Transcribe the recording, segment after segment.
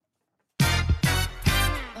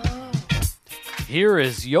Here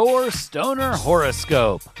is your Stoner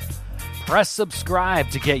Horoscope. Press subscribe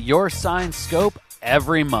to get your signed scope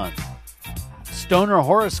every month. Stoner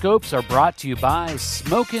Horoscopes are brought to you by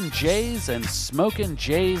Smokin' Jays and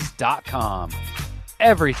SmokinJays.com.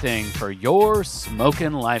 Everything for your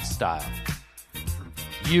smokin' lifestyle.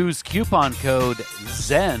 Use coupon code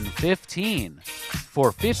ZEN15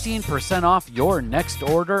 for 15% off your next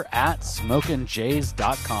order at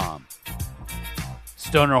SmokinJays.com.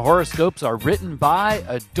 Stoner Horoscopes are written by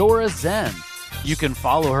Adora Zen. You can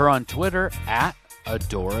follow her on Twitter at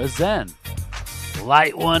Adora Zen.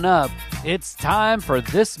 Light one up. It's time for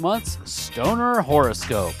this month's Stoner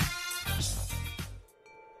Horoscope.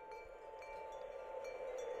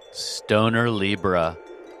 Stoner Libra.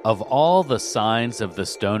 Of all the signs of the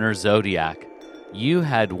Stoner Zodiac, you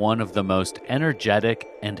had one of the most energetic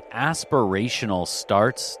and aspirational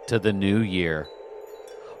starts to the new year.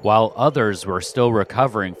 While others were still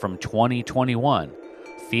recovering from 2021,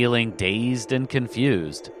 feeling dazed and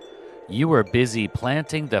confused, you were busy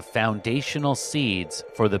planting the foundational seeds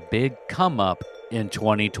for the big come-up in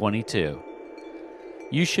 2022.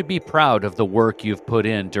 You should be proud of the work you've put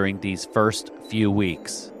in during these first few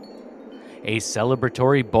weeks. A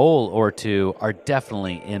celebratory bowl or two are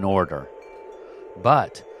definitely in order.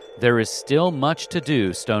 But there is still much to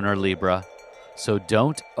do, Stoner Libra, so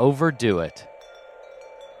don't overdo it.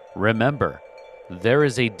 Remember, there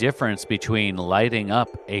is a difference between lighting up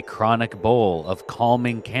a chronic bowl of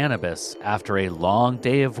calming cannabis after a long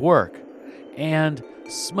day of work and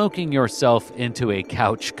smoking yourself into a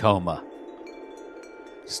couch coma.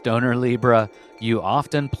 Stoner Libra, you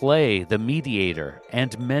often play the mediator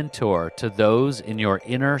and mentor to those in your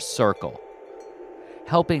inner circle,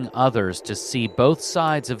 helping others to see both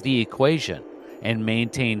sides of the equation and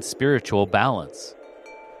maintain spiritual balance.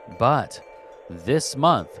 But this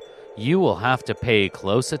month, you will have to pay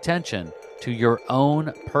close attention to your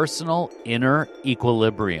own personal inner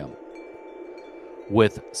equilibrium.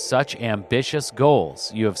 With such ambitious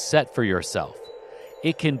goals you have set for yourself,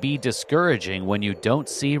 it can be discouraging when you don't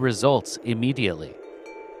see results immediately.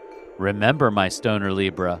 Remember, my Stoner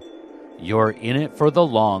Libra, you're in it for the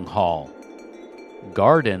long haul.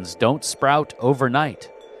 Gardens don't sprout overnight.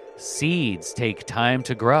 Seeds take time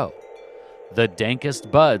to grow. The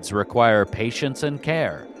dankest buds require patience and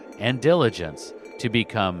care and diligence to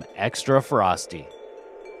become extra frosty.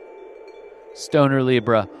 Stoner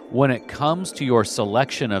Libra, when it comes to your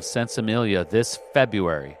selection of Sensimilia this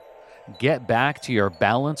February, get back to your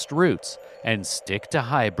balanced roots and stick to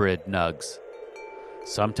hybrid nugs.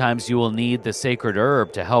 Sometimes you will need the sacred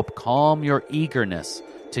herb to help calm your eagerness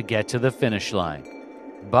to get to the finish line.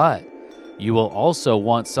 But you will also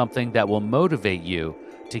want something that will motivate you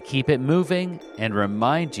to keep it moving and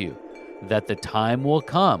remind you that the time will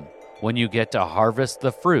come when you get to harvest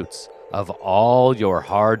the fruits of all your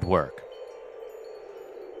hard work.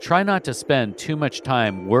 Try not to spend too much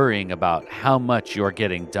time worrying about how much you're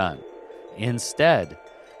getting done. Instead,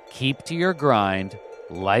 keep to your grind,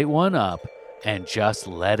 light one up, and just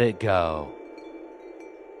let it go.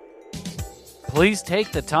 Please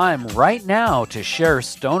take the time right now to share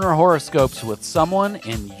Stoner Horoscopes with someone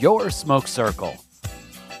in your smoke circle.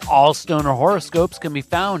 All Stoner Horoscopes can be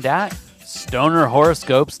found at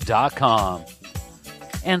StonerHoroscopes.com.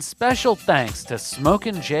 And special thanks to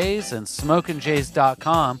Smokin' Jays and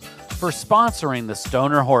SmokinJays.com for sponsoring the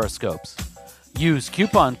Stoner Horoscopes. Use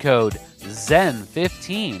coupon code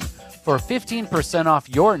ZEN15 for 15% off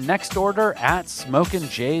your next order at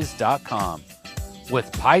SmokinJays.com.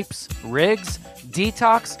 With pipes, rigs,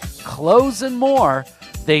 detox, clothes, and more,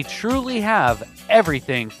 they truly have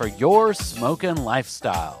everything for your smokin'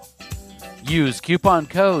 lifestyle. Use coupon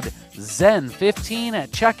code ZEN15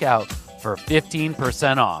 at checkout for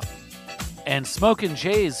 15% off. And Smokin'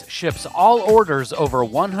 Jays ships all orders over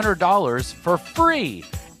 $100 for free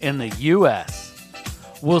in the U.S.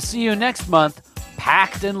 We'll see you next month,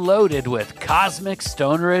 packed and loaded with cosmic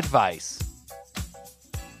stoner advice.